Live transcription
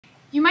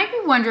You might be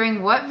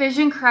wondering what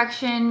vision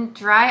correction,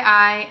 dry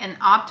eye, and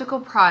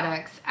optical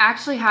products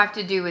actually have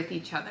to do with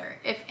each other,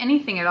 if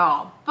anything at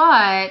all.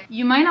 But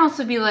you might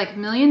also be like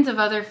millions of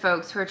other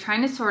folks who are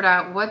trying to sort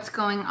out what's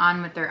going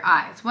on with their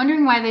eyes,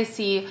 wondering why they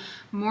see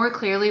more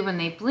clearly when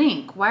they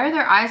blink. Why are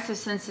their eyes so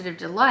sensitive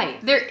to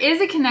light? There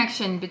is a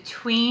connection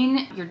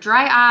between your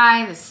dry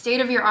eye, the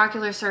state of your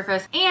ocular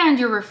surface, and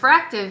your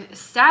refractive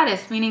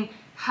status, meaning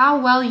how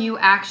well you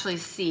actually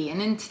see. And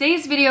in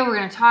today's video, we're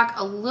going to talk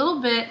a little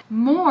bit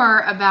more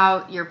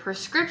about your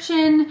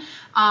prescription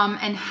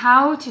and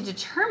how to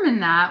determine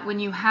that when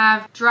you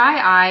have dry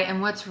eye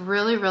and what's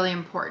really, really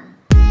important.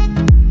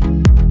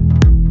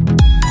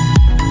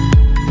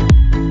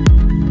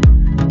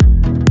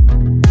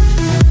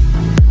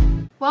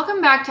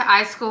 Welcome back to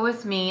Eye School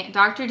with me,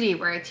 Dr. D,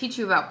 where I teach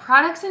you about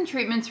products and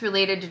treatments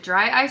related to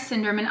dry eye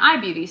syndrome and eye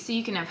beauty so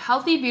you can have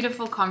healthy,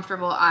 beautiful,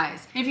 comfortable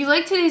eyes. And if you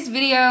like today's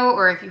video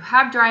or if you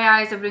have dry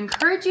eyes, I would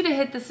encourage you to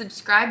hit the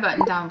subscribe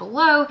button down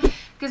below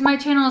because my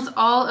channel is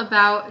all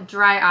about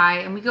dry eye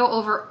and we go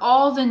over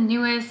all the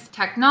newest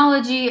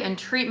technology and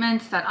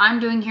treatments that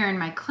I'm doing here in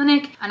my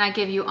clinic, and I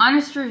give you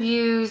honest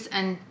reviews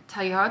and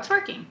tell you how it's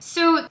working.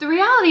 So the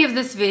reality of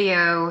this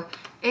video,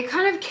 it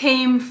kind of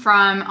came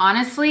from,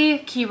 honestly,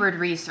 keyword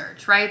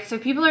research, right? So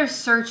people are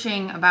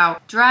searching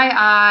about dry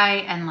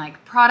eye and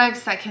like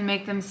products that can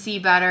make them see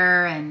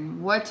better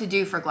and what to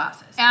do for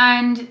glasses.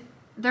 And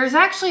there's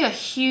actually a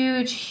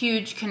huge,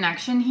 huge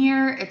connection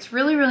here. It's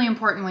really, really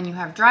important when you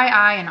have dry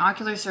eye and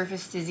ocular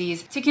surface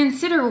disease to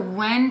consider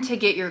when to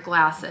get your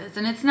glasses.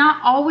 And it's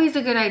not always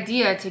a good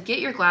idea to get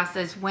your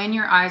glasses when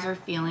your eyes are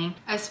feeling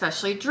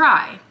especially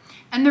dry.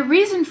 And the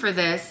reason for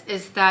this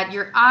is that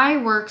your eye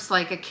works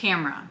like a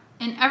camera.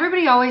 And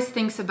everybody always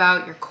thinks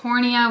about your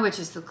cornea, which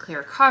is the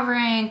clear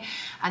covering,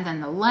 and then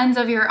the lens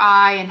of your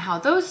eye, and how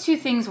those two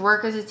things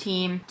work as a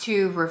team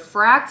to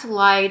refract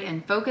light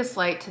and focus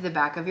light to the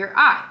back of your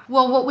eye.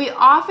 Well, what we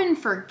often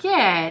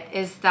forget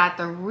is that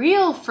the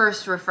real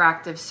first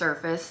refractive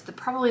surface,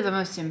 probably the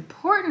most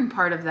important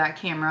part of that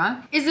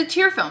camera, is the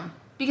tear film.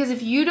 Because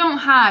if you don't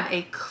have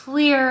a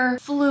clear,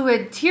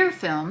 fluid tear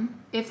film,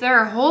 if there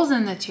are holes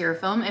in the tear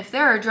film, if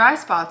there are dry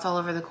spots all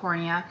over the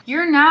cornea,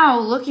 you're now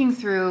looking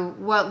through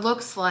what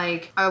looks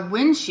like a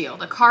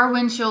windshield, a car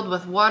windshield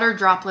with water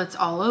droplets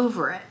all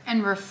over it.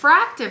 And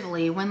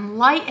refractively, when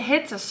light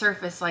hits a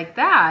surface like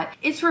that,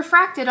 it's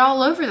refracted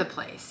all over the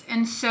place.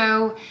 And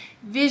so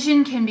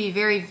vision can be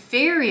very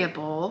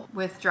variable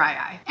with dry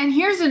eye. And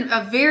here's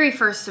a very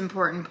first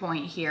important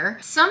point here.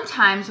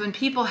 Sometimes when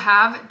people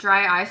have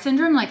dry eye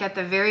syndrome, like at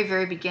the very,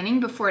 very beginning,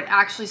 before it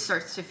actually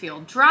starts to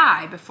feel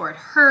dry, before it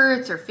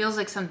hurts or feels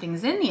like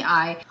something's in the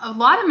eye, a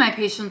lot of my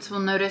patients will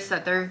notice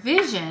that their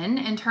vision,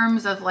 in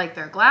terms of like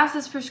their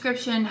glasses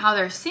prescription, how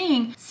they're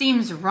seeing,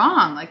 seems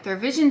wrong. Like their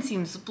vision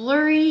seems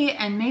blurry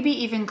and maybe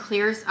even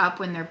clears up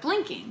when they're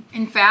blinking.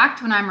 In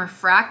fact, when I'm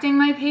refracting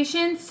my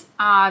patients,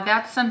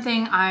 that's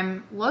something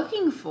I'm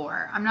looking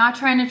for. I'm not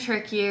trying to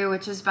trick you,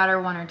 which is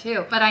better one or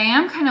two, but I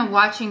am kind of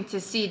watching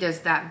to see,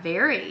 does that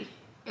vary?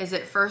 Is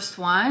it first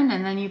one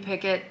and then you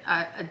pick it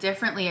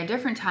differently a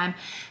different time?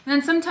 And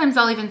then sometimes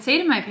I'll even say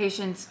to my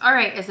patients, all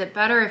right, is it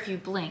better if you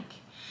blink?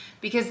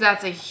 Because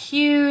that's a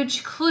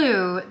huge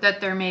clue that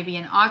there may be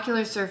an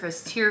ocular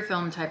surface tear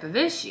film type of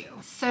issue.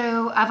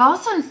 So I've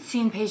also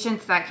seen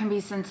patients that can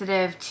be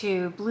sensitive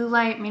to blue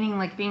light, meaning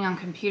like being on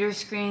computer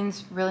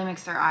screens really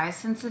makes their eyes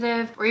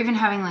sensitive, or even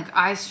having like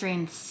eye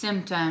strain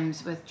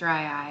symptoms with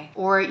dry eye.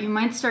 Or you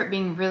might start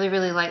being really,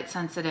 really light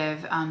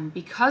sensitive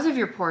because of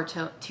your poor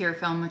tear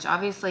film, which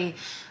obviously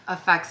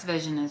affects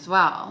vision as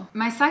well.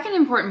 My second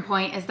important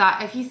point is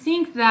that if you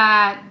think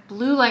that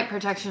blue light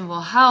protection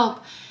will help,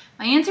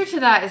 my answer to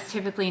that is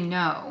typically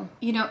no.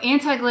 You know,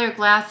 anti-glare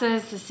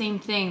glasses, the same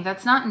thing.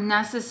 That's not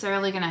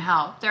necessarily going to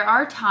help. There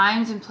are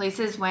times and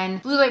places when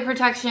blue light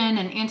protection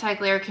and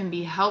anti-glare can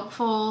be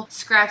helpful,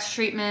 scratch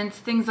treatments,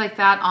 things like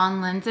that on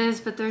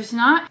lenses, but there's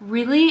not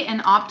really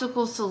an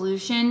optical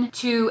solution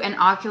to an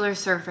ocular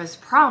surface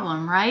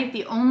problem, right?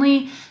 The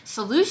only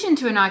solution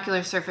to an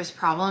ocular surface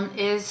problem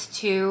is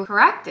to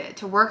correct it,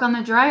 to work on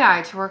the dry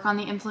eye, to work on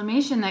the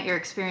inflammation that you're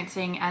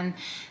experiencing and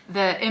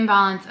the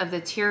imbalance of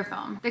the tear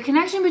film. The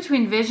connection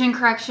between vision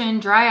correction,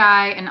 dry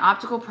eye, and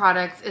optical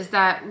products is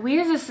that we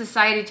as a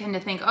society tend to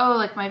think, oh,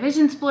 like my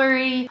vision's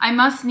blurry, I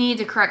must need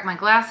to correct my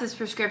glasses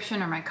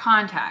prescription or my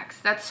contacts.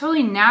 That's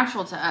totally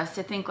natural to us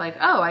to think like,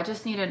 oh, I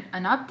just need an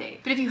update.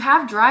 But if you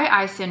have dry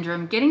eye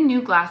syndrome, getting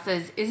new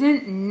glasses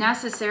isn't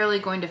necessarily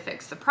going to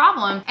fix the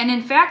problem. And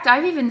in fact,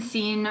 I've even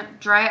seen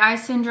dry eye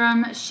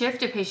syndrome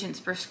shift a patient's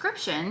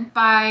prescription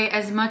by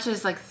as much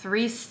as like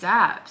 3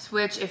 steps,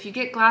 which if you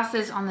get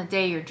glasses on the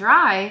day you're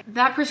dry,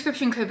 that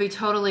prescription could be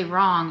totally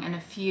wrong along in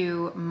a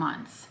few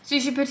months. So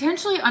you should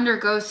potentially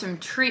undergo some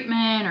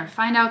treatment or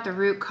find out the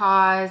root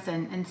cause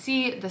and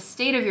see the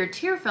state of your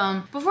tear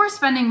film before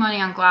spending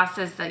money on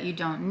glasses that you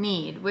don't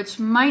need, which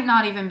might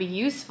not even be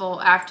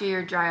useful after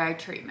your dry eye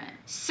treatment.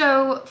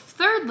 So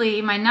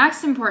thirdly, my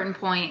next important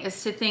point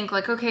is to think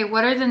like, okay,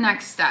 what are the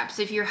next steps?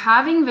 If you're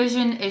having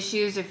vision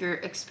issues, if you're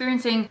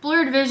experiencing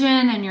blurred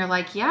vision and you're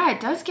like, yeah, it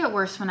does get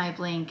worse when I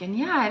blink, and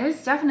yeah, it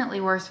is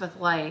definitely worse with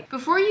light.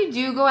 Before you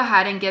do go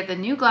ahead and get the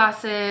new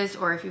glasses,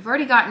 or if you've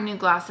already gotten new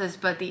glasses,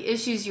 but the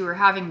issues you were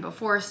having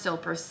before still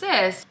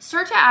persist,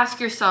 start to ask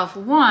yourself,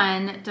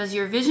 one, does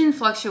your vision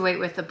fluctuate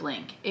with the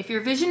blink? If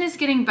your vision is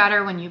getting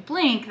better when you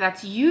blink,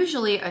 that's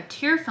usually a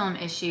tear film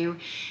issue,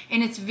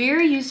 and it's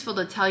very useful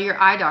to tell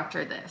your eye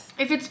doctor this.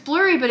 If it's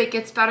blurry but it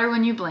gets better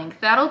when you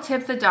blink, that'll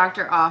tip the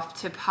doctor off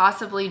to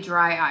possibly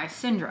dry eye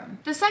syndrome.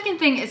 The second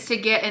thing is to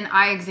get an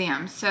eye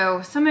exam.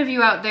 So some of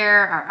you out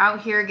there are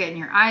out here getting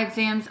your eye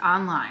exams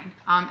online,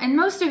 and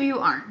most of you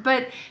aren't,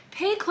 but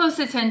pay close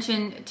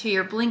attention to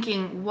your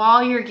blinking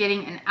while you're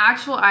getting an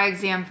actual eye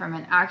exam from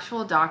an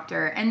actual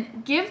doctor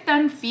and give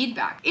them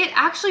feedback. It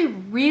actually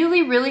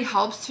really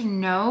helps to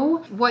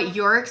know what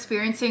you're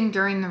experiencing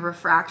during the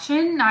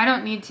refraction. I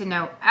don't need to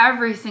know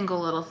every single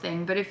little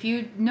thing, but if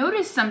you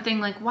notice something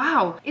like,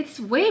 wow, it's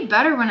way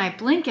better when I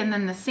blink and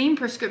then the same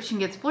prescription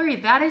gets blurry,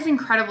 that is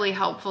incredibly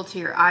helpful to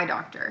your eye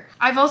doctor.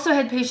 I've also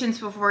had patients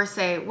before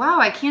say,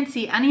 wow, I can't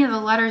see any of the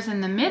letters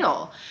in the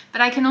middle,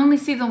 but I can only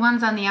see the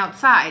ones on the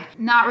outside.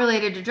 Not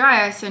related to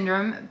dry eye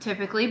syndrome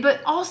typically, but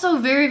also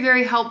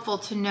very helpful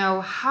to know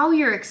how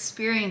you're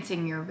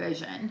experiencing your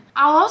vision.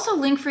 I'll also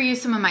link for you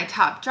some of my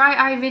top dry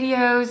eye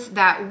videos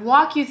that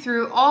walk you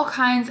through all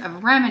kinds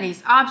of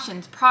remedies,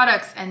 options,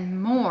 products,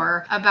 and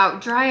more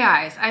about dry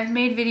eyes. I've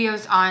made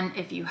videos on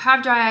if you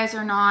have dry eyes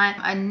or not,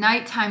 a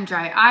nighttime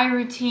dry eye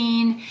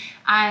routine,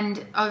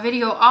 and a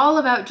video all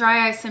about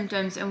dry eye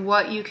symptoms and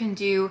what you can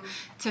do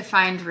to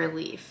find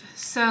relief.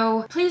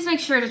 So please make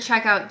sure to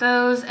check out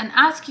those and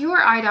ask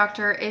your eye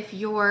doctor if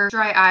your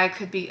dry eye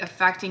could be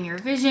affecting your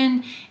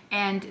vision,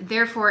 and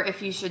therefore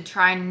if you should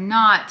try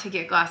not to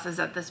get glasses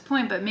at this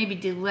point, but maybe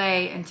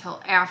delay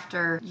until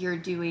after you're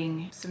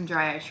doing some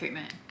dry eye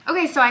treatment.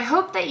 Okay, so I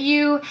hope that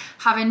you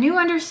have a new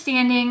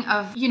understanding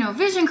of,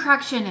 vision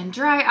correction and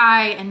dry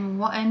eye, and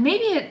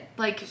maybe it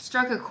like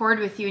struck a chord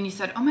with you and you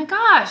said, oh my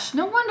gosh,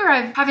 no wonder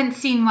I haven't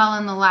seen well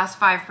in the last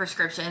 5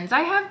 prescriptions.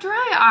 I have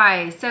dry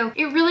eye. So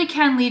it really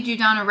can lead you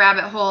down a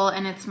rabbit hole,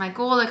 and it's my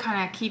goal to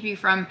kind of keep you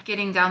from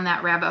getting down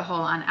that rabbit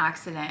hole on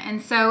accident.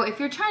 And so if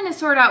you're trying to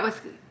sort out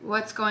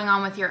what's going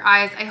on with your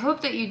eyes, I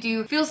hope that you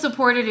do feel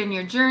supported in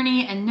your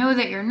journey and know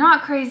that you're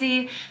not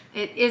crazy.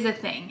 It is a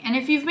thing. And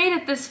if you've made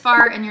it this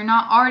far and you're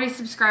not already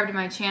subscribed to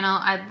my channel,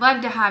 I'd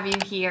love to have you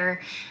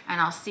here, and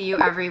I'll see you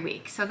every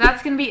week. So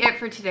that's going to be it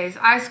for today's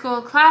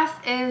iSchool. Class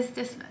is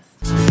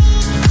dismissed.